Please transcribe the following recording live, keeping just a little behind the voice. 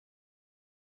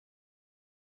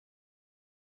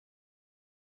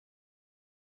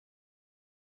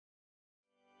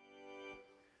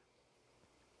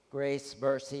Grace,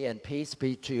 mercy, and peace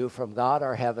be to you from God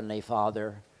our Heavenly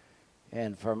Father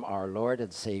and from our Lord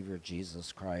and Savior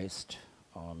Jesus Christ.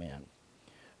 Amen.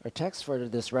 Our text for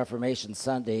this Reformation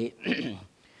Sunday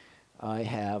I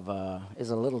have is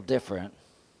a little different,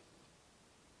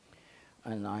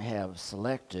 and I have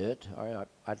selected, or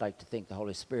I'd like to think the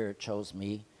Holy Spirit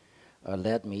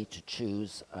led me to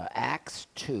choose Acts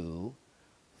 2,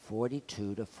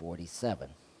 42 to 47.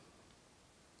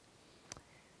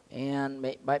 And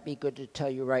it might be good to tell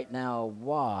you right now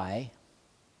why,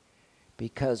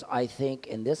 because I think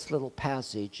in this little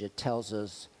passage it tells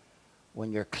us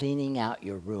when you're cleaning out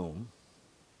your room,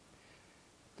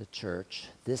 the church,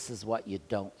 this is what you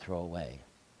don't throw away.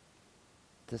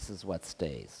 This is what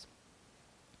stays.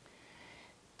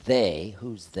 They,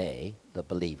 who's they? The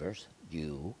believers,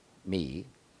 you, me.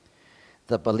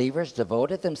 The believers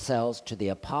devoted themselves to the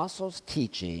apostles'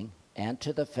 teaching and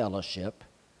to the fellowship,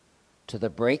 to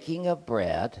the breaking of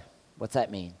bread. What's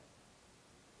that mean?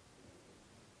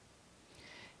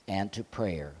 And to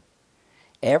prayer.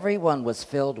 Everyone was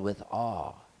filled with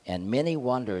awe, and many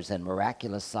wonders and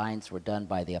miraculous signs were done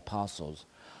by the apostles.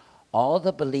 All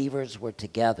the believers were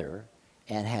together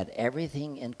and had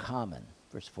everything in common.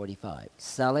 Verse 45.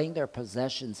 Selling their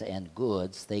possessions and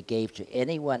goods, they gave to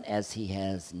anyone as he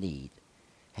had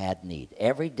need.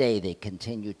 Every day they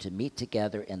continued to meet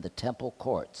together in the temple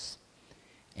courts.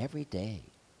 Every day.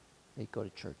 They go to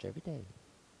church every day.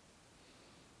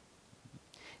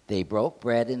 They broke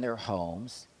bread in their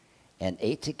homes and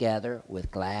ate together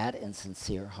with glad and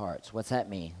sincere hearts. What's that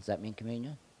mean? Does that mean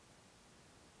communion?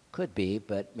 Could be,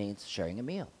 but means sharing a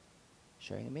meal.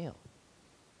 Sharing a meal.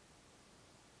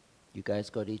 You guys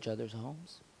go to each other's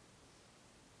homes?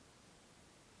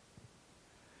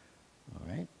 All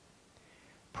right.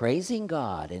 Praising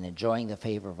God and enjoying the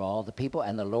favor of all the people,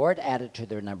 and the Lord added to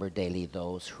their number daily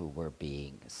those who were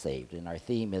being saved. And our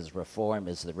theme is reform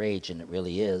is the rage, and it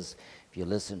really is. If you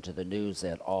listen to the news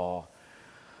at all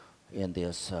in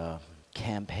this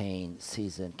campaign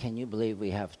season, can you believe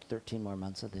we have 13 more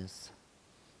months of this?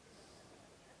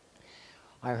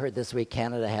 I heard this week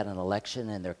Canada had an election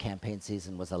and their campaign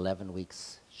season was 11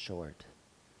 weeks short.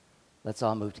 Let's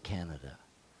all move to Canada.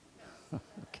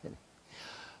 Okay.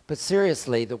 But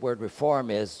seriously, the word reform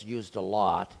is used a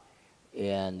lot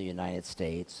in the United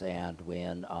States, and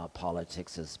when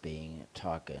politics is being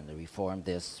talked, and reform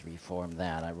this, reform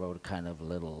that. I wrote a kind of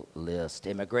little list.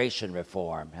 Immigration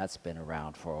reform, that's been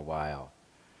around for a while.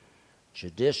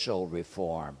 Judicial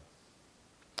reform.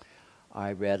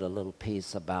 I read a little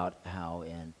piece about how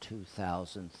in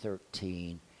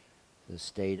 2013, the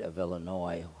state of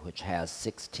Illinois, which has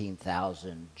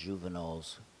 16,000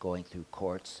 juveniles going through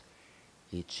courts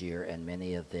each year, and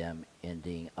many of them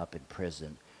ending up in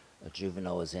prison. A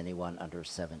juvenile is anyone under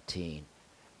 17.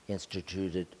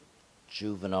 Instituted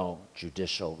juvenile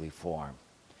judicial reform.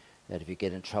 That if you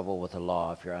get in trouble with the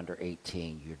law, if you're under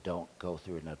 18, you don't go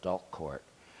through an adult court.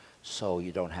 So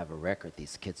you don't have a record.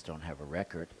 These kids don't have a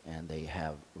record, and they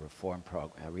have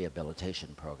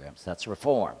rehabilitation programs. That's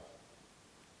reform.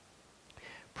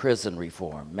 Prison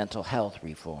reform, mental health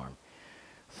reform,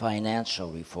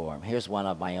 financial reform. Here's one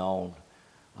of my own.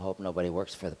 I hope nobody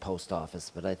works for the post office,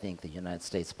 but I think the United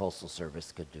States Postal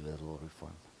Service could do a little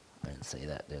reform. I didn't say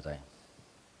that, did I?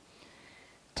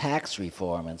 Tax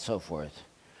reform and so forth.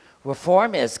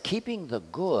 Reform is keeping the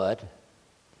good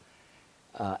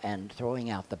and throwing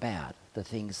out the bad, the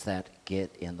things that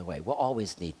get in the way. We'll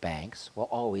always need banks. We'll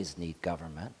always need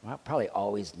government. We'll probably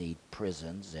always need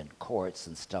prisons and courts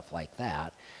and stuff like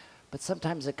that. But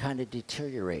sometimes it kind of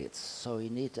deteriorates, so you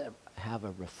need to have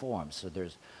a reform. So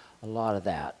there's a lot of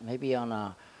that. Maybe on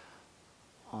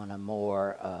a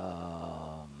more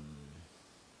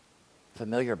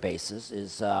familiar basis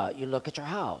is you look at your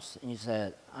house and you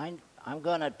say, I'm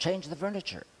going to change the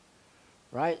furniture,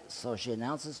 right? So she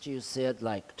announces to you, Sid,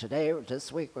 like today,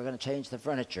 this week, we're going to change the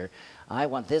furniture. I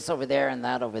want this over there and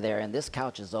that over there, and this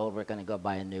couch is old. We're going to go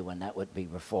buy a new one. That would be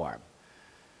reform.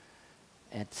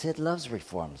 And Sid loves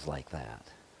reforms like that,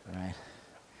 right?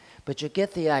 But you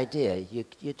get the idea.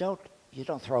 You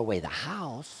don't throw away the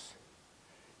house.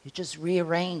 You just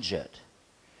rearrange it.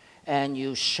 And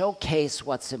you showcase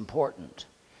what's important.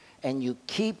 And you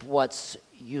keep what's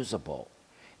usable.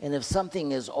 And if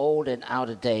something is old and out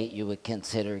of date, you would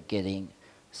consider getting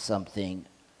something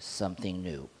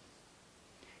new.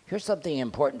 Here's something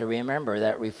important to remember,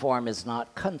 that reform is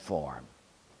not conform.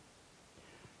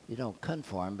 You don't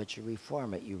conform, but you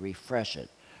reform it, you refresh it.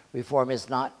 Reform is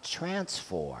not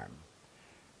transform.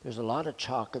 There's a lot of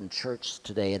talk in church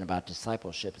today and about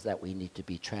discipleship is that we need to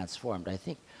be transformed. I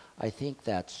think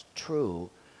that's true,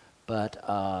 but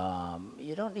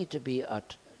you don't need to be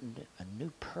a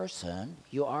new person.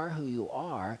 You are who you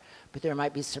are, but there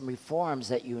might be some reforms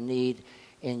that you need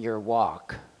in your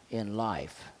walk in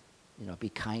life. You know, be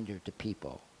kinder to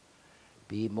people.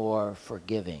 Be more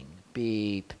forgiving.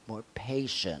 Be more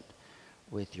patient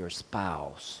with your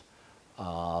spouse.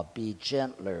 Be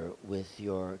gentler with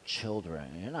your children.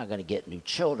 You're not going to get new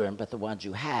children, but the ones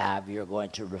you have, you're going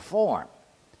to reform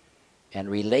and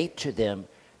relate to them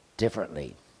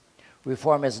differently.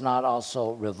 Reform is not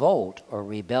also revolt or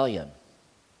rebellion,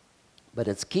 but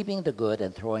it's keeping the good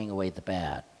and throwing away the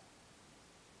bad.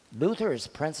 Luther's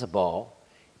principle,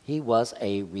 he was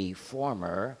a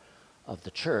reformer of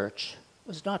the church,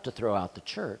 was not to throw out the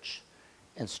church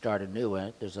and start a new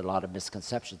one. There's a lot of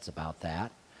misconceptions about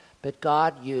that. But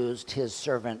God used his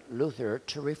servant Luther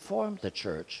to reform the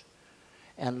church.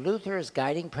 And Luther's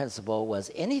guiding principle was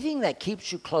anything that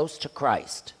keeps you close to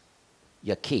Christ,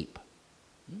 you keep.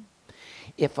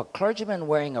 If a clergyman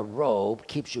wearing a robe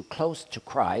keeps you close to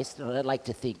Christ, and I'd like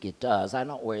to think it does, I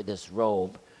don't wear this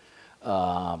robe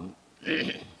to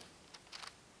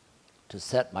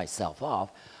set myself off.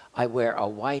 I wear a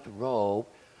white robe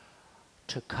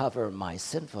to cover my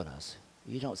sinfulness.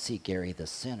 You don't see Gary the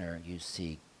sinner, you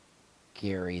see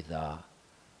Gary the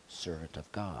servant of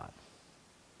God.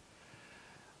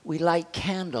 We light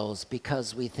candles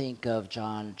because we think of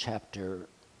John chapter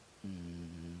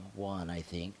 1, I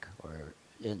think, or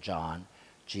in John,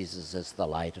 Jesus is the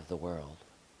light of the world.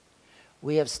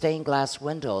 We have stained glass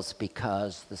windows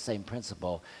because the same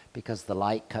principle, because the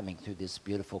light coming through these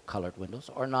beautiful colored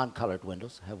windows or non-colored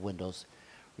windows, have windows,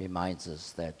 reminds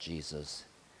us that Jesus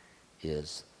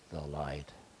is the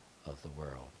light of the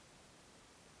world.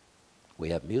 We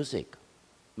have music.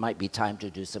 Might be time to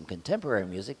do some contemporary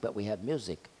music, but we have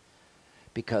music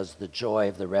because the joy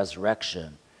of the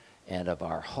resurrection and of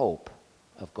our hope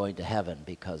of going to heaven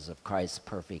because of Christ's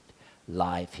perfect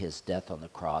life, his death on the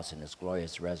cross, and his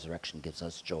glorious resurrection gives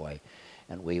us joy.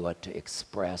 And we want to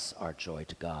express our joy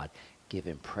to God, give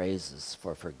him praises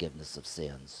for forgiveness of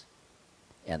sins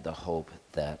and the hope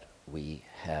that we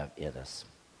have in us.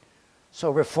 So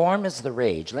reform is the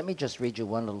rage. Let me just read you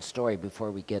one little story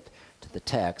before we get to the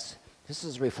text. This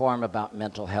is reform about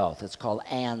mental health. It's called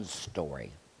Anne's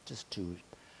story. Just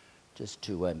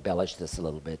to embellish this a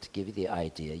little bit, to give you the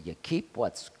idea. You keep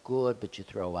what's good, but you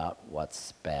throw out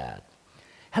what's bad.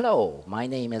 Hello, my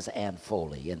name is Ann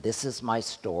Foley, and this is my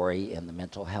story in the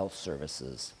mental health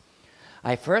services.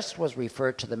 I first was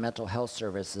referred to the mental health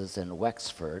services in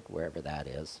Wexford, wherever that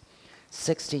is,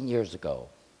 16 years ago.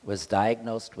 Was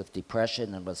diagnosed with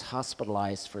depression and was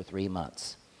hospitalized for 3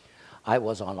 months. I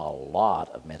was on a lot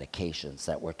of medications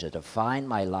that were to define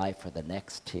my life for the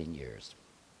next 10 years.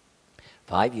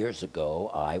 5 years ago,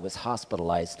 I was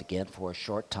hospitalized again for a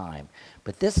short time,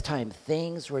 but this time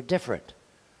things were different,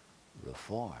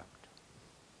 reformed.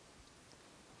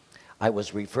 I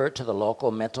was referred to the local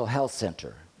mental health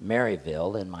center,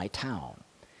 Maryville, in my town.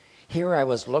 Here I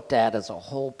was looked at as a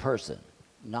whole person,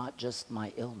 not just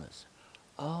my illness.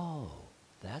 Oh,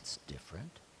 that's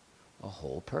different. A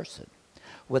whole person.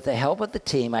 With the help of the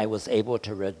team, I was able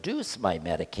to reduce my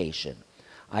medication.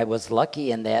 I was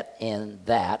lucky in that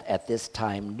at this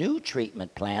time, new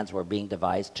treatment plans were being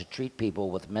devised to treat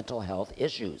people with mental health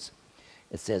issues.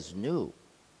 It says new.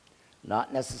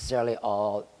 Not necessarily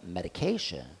all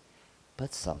medication,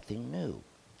 but something new.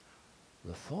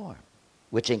 Reform,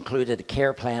 which included a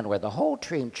care plan where the whole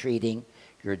team treating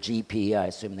your GP, I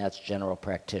assume that's general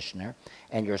practitioner,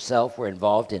 and yourself were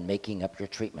involved in making up your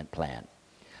treatment plan.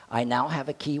 I now have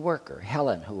a key worker,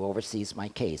 Helen, who oversees my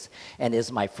case, and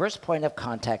is my first point of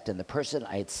contact and the person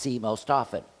I'd see most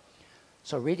often.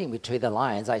 So reading between the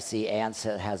lines, I see Anne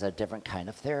has a different kind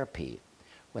of therapy.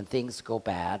 When things go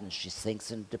bad and she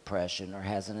sinks in depression or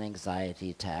has an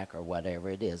anxiety attack or whatever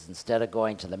it is, instead of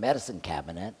going to the medicine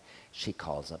cabinet, she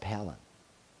calls up Helen.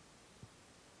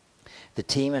 The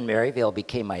team in Maryville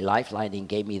became my lifeline and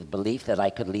gave me the belief that I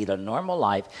could lead a normal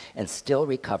life and still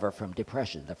recover from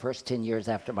depression. The first 10 years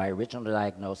after my original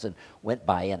diagnosis went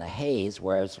by in a haze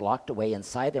where I was locked away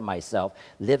inside of myself,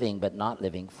 living but not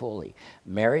living fully.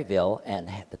 Maryville and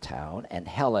the town and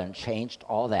Helen changed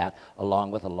all that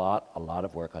along with a lot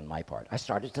of work on my part. I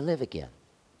started to live again.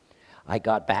 I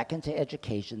got back into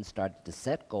education, started to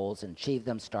set goals and achieve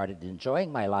them, started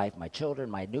enjoying my life, my children,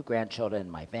 my new grandchildren,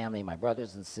 my family, my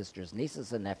brothers and sisters,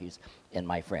 nieces and nephews, and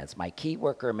my friends. My key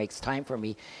worker makes time for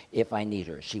me if I need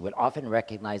her. She would often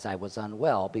recognize I was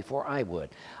unwell before I would.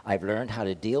 I've learned how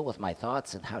to deal with my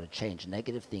thoughts and how to change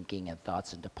negative thinking and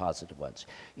thoughts into positive ones.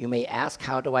 You may ask,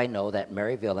 how do I know that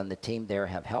Maryville and the team there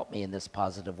have helped me in this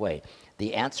positive way?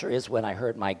 The answer is when I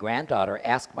heard my granddaughter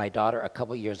ask my daughter a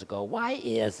couple years ago, why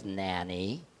is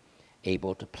Nanny?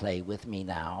 able to play with me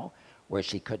now where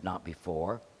she could not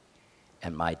before.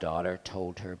 And my daughter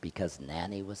told her, because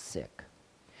Nanny was sick,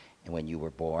 and when you were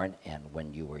born and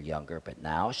when you were younger, but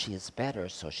now she is better,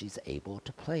 so she's able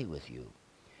to play with you.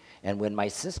 And when my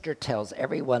sister tells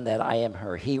everyone that I am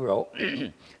her hero,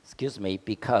 excuse me,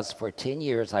 because for 10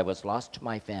 years I was lost to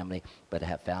my family, but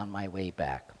have found my way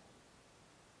back,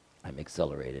 I'm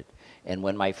exhilarated. And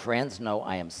when my friends know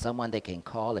I am someone they can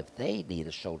call if they need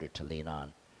a shoulder to lean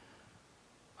on,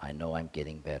 I know I'm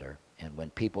getting better. And when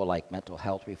people like Mental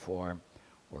Health Reform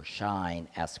or Shine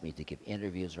ask me to give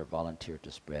interviews or volunteer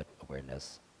to spread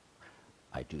awareness,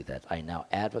 I do that. I now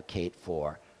advocate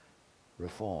for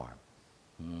reform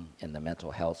in the mental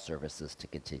health services to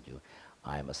continue.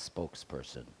 I am a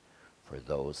spokesperson for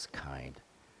those kind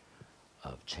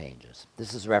of changes.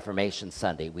 This is Reformation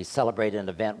Sunday. We celebrate an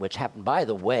event which happened, by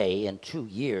the way, in 2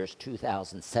 years.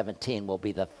 2017 will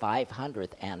be the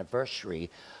 500th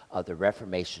anniversary of the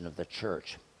Reformation of the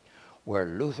church, where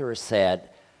Luther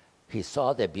said, he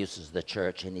saw the abuses of the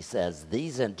church, and he says,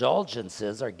 these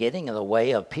indulgences are getting in the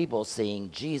way of people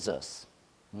seeing Jesus.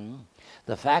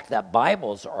 The fact that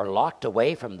Bibles are locked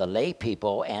away from the lay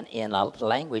people and in a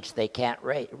language they can't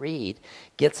read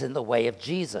gets in the way of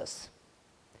Jesus.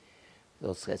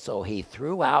 So he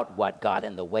threw out what got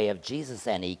in the way of Jesus,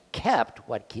 and he kept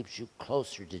what keeps you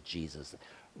closer to Jesus.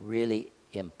 Really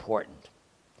important.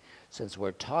 Since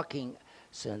we're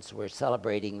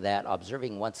celebrating that,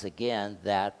 observing once again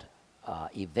that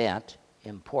event,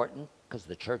 important, because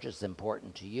the church is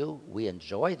important to you. We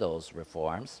enjoy those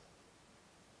reforms.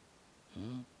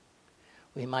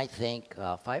 We might think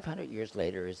 500 years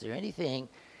later, is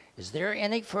there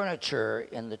any furniture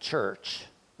in the church,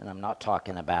 and I'm not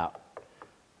talking about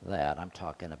that, I'm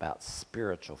talking about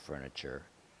spiritual furniture,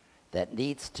 that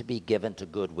needs to be given to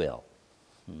Goodwill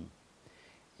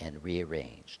and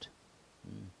rearranged?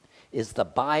 Is the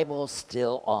Bible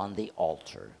still on the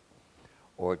altar,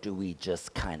 or do we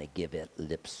just kind of give it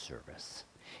lip service?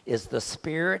 Is the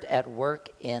Spirit at work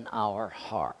in our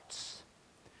hearts,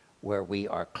 where we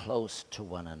are close to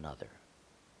one another?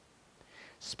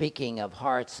 Speaking of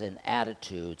hearts and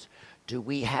attitudes, do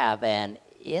we have an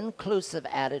inclusive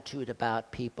attitude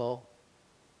about people?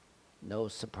 No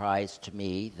surprise to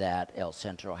me that El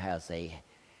Centro has a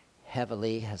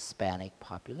heavily Hispanic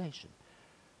population.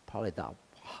 Probably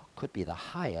could be the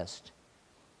highest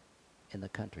in the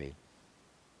country.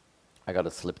 I got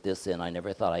to slip this in. I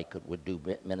never thought I would do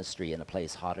ministry in a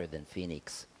place hotter than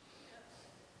Phoenix.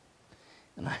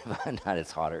 And I find out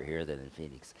it's hotter here than in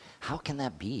Phoenix. How can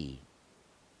that be?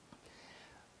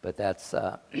 But that's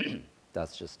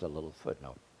just a little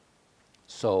footnote.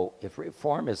 So if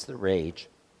reform is the rage,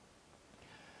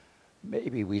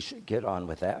 maybe we should get on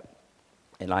with that.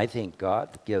 And I think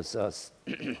God gives us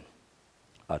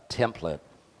a template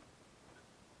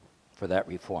for that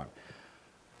reform.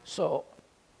 So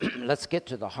let's get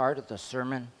to the heart of the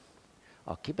sermon.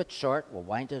 I'll keep it short. We'll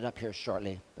wind it up here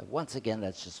shortly. But once again,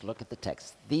 let's just look at the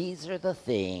text. These are the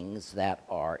things that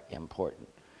are important.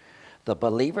 The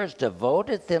believers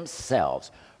devoted themselves.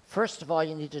 First of all,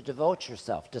 you need to devote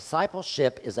yourself.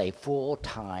 Discipleship is a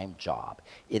full-time job.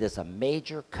 It is a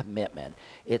major commitment.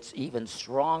 It's even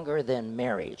stronger than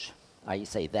marriage. I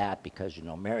say that because,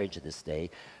 marriage this day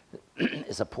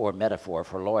is a poor metaphor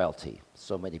for loyalty.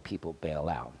 So many people bail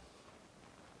out.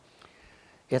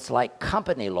 It's like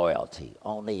company loyalty,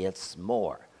 only it's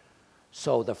more.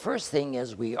 So the first thing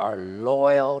is we are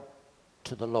loyal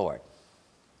to the Lord.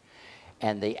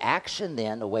 And the action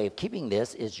then, the way of keeping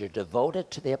this, is you're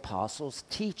devoted to the apostles'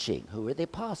 teaching. Who are the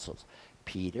apostles?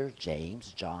 Peter,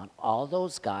 James, John, all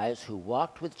those guys who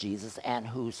walked with Jesus and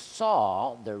who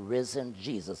saw the risen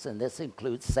Jesus. And this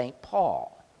includes St.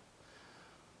 Paul.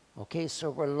 Okay, so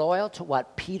we're loyal to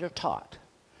what Peter taught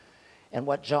and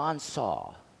what John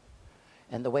saw.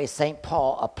 And the way St.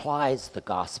 Paul applies the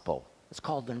gospel. It's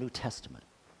called the New Testament.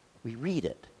 We read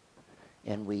it,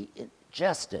 and we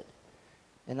ingest it.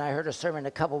 And I heard a sermon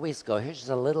a couple weeks ago. Here's just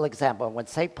a little example. When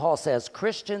St. Paul says,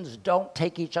 Christians don't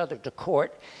take each other to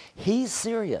court, he's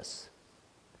serious.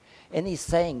 And he's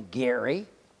saying, Gary,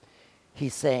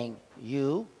 he's saying,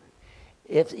 you,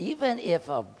 even if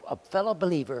a fellow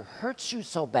believer hurts you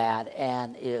so bad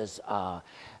and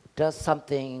does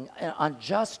something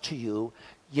unjust to you,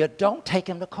 you don't take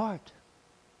him to court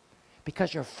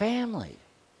because you're family.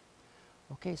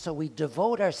 Okay, so we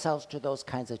devote ourselves to those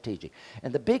kinds of teaching.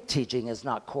 And the big teaching is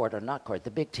not court or not court. The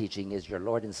big teaching is your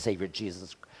Lord and Savior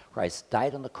Jesus Christ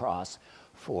died on the cross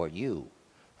for you,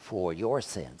 for your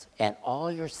sins. And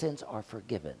all your sins are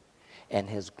forgiven. And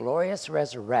his glorious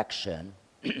resurrection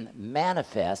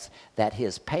manifests that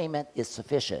his payment is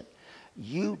sufficient.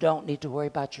 You don't need to worry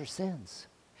about your sins.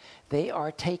 They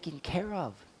are taken care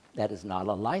of. That is not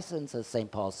a license, as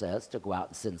St. Paul says, to go out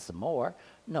and sin some more.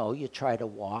 No, you try to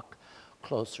walk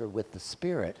closer with the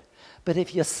Spirit. But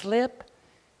if you slip,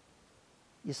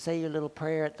 you say your little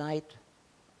prayer at night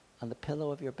on the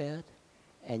pillow of your bed,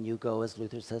 and you go, as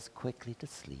Luther says, quickly to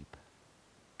sleep,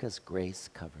 because grace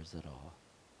covers it all.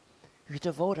 We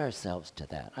devote ourselves to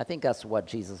that. I think that's what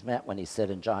Jesus meant when he said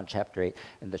in John chapter 8,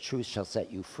 and the truth shall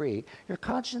set you free. Your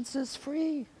conscience is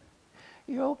free.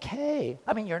 You're okay.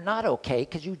 I mean, you're not okay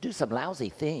because you do some lousy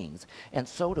things, and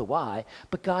so do I,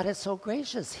 but God is so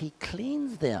gracious. He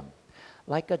cleans them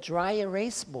like a dry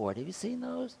erase board. Have you seen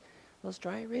those? Those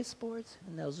dry erase boards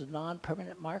and those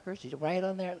non-permanent markers? You write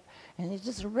on there, and it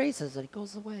just erases it. It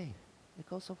goes away. It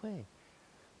goes away.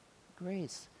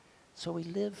 Grace. So we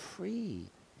live free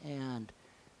and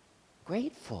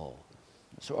grateful.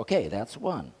 So, okay, that's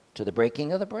one. To the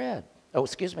breaking of the bread. Oh,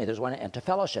 excuse me, there's one. And to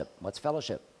fellowship. What's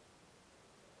fellowship?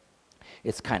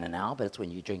 It's kind of now, but it's when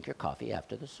you drink your coffee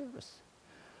after the service.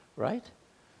 Right?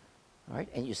 All right.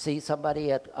 And you see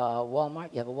somebody at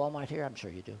Walmart. You have a Walmart here? I'm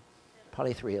sure you do.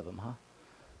 Probably 3 of them, huh?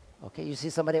 Okay, you see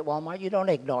somebody at Walmart, you don't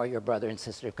ignore your brother and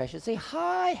sister in Christ. You say,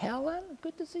 hi, Helen,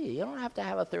 good to see you. You don't have to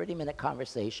have a 30-minute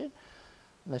conversation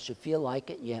unless you feel like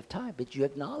it and you have time, but you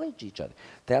acknowledge each other.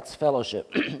 That's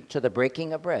fellowship. To the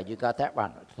breaking of bread, you got that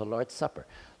right. To the Lord's Supper.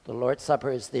 The Lord's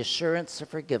Supper is the assurance of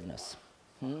forgiveness.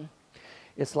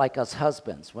 It's like us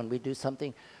husbands. When we do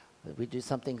something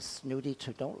snooty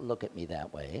don't look at me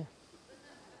that way.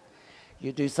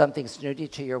 You do something snooty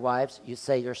to your wives, you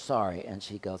say you're sorry, and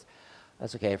she goes,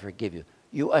 that's okay, I forgive you.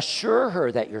 You assure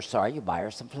her that you're sorry, you buy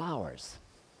her some flowers.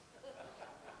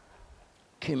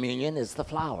 Communion is the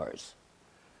flowers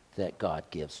that God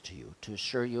gives to you to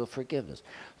assure you of forgiveness.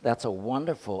 That's a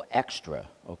wonderful extra,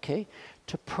 okay?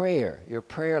 To prayer. Your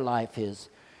prayer life is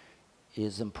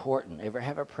important. Ever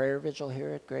have a prayer vigil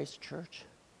here at Grace Church?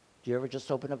 Do you ever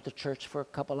just open up the church for a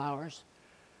couple hours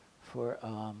for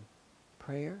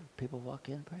prayer? People walk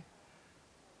in, pray.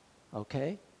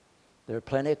 Okay. There are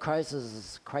plenty of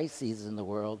crises in the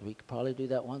world. We could probably do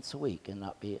that once a week and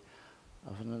not be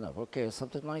often enough. Okay,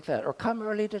 something like that. Or come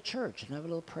early to church and have a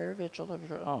little prayer vigil of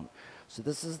your own. So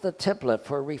this is the template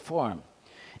for reform.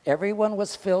 Everyone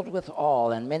was filled with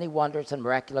awe, and many wonders and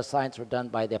miraculous signs were done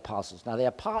by the apostles. Now, the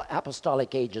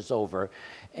apostolic age is over,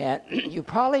 and you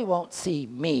probably won't see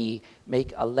me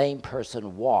make a lame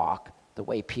person walk the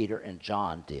way Peter and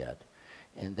John did.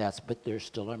 But there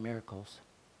still are miracles.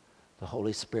 The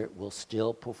Holy Spirit will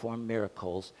still perform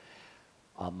miracles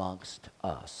amongst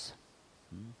us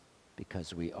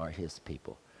because we are his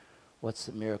people. What's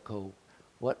the miracle?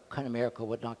 What kind of miracle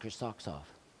would knock your socks off?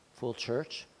 Full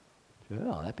church?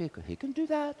 Yeah, that'd be good. He can do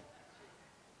that.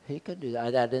 He can do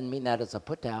that. I didn't mean that as a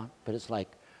put down, but it's like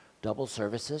double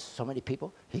services, so many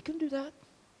people. He can do that.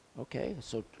 Okay,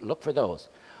 so look for those.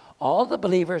 All the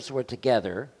believers were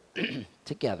together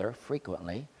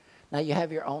frequently. Now you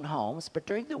have your own homes, but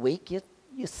during the week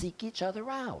you seek each other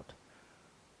out.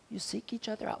 You seek each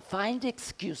other out. Find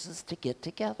excuses to get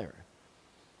together.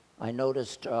 I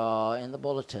noticed in the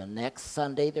bulletin, next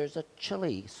Sunday there's a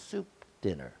chili soup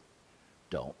dinner.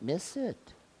 Don't miss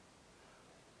it.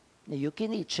 Now you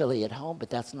can eat chili at home, but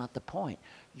that's not the point.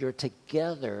 You're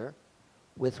together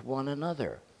with one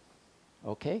another.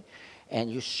 Okay?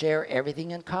 And you share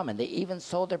everything in common. They even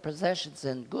sold their possessions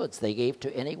and goods they gave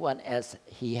to anyone as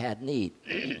he had need.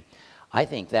 I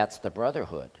think that's the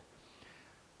brotherhood.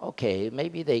 Okay,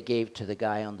 maybe they gave to the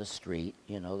guy on the street,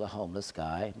 the homeless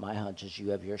guy. My hunch is you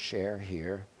have your share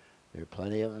here. There are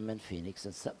plenty of them in Phoenix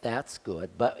and stuff. That's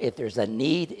good. But if there's a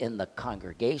need in the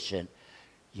congregation,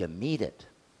 you meet it.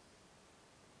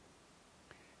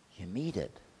 You meet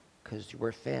it because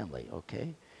we're family,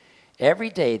 okay? Every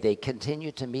day they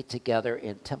continued to meet together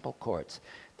in temple courts.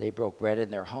 They broke bread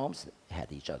in their homes,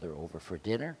 had each other over for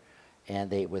dinner, and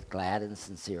they with glad and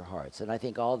sincere hearts. And I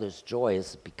think all this joy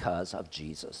is because of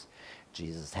Jesus.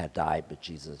 Jesus had died, but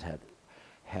Jesus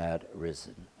had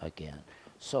risen again.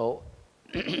 So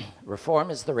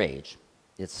reform is the rage.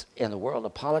 It's in the world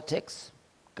of politics,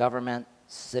 government,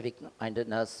 civic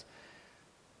mindedness.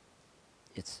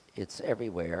 It's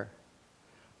everywhere.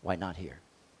 Why not here?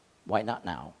 Why not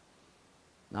now?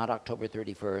 Not October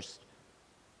 31st,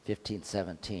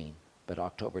 1517, but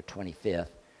October 25th,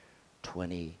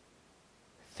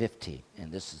 2015.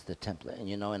 And this is the template. And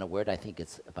in a word, I think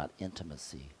it's about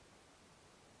intimacy.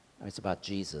 It's about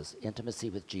Jesus, intimacy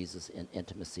with Jesus and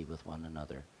intimacy with one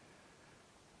another.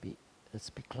 Let's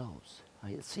be close.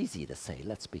 It's easy to say,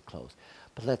 let's be close.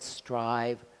 But let's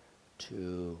strive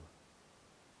to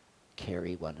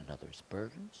carry one another's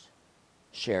burdens,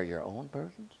 share your own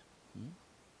burdens,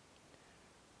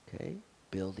 Okay?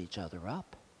 Build each other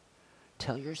up.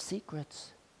 Tell your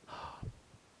secrets.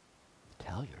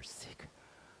 Tell your secret.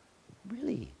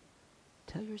 Really,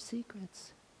 tell your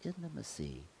secrets.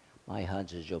 Intimacy. My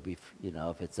hunch is you'll be,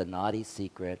 if it's a naughty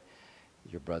secret,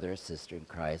 your brother or sister in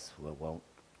Christ won't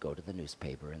go to the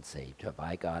newspaper and say, have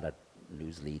I got a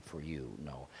news lead for you?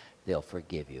 No, they'll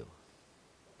forgive you.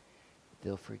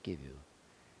 They'll forgive you.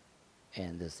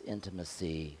 And this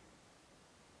intimacy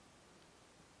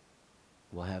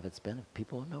will have its benefit.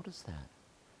 People will notice that.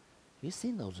 Have you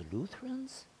seen those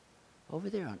Lutherans over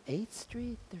there on 8th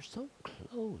Street? They're so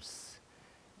close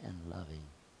and loving.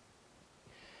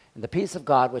 And the peace of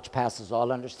God, which passes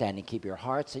all understanding, keep your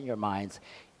hearts and your minds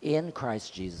in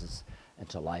Christ Jesus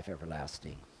until life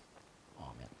everlasting.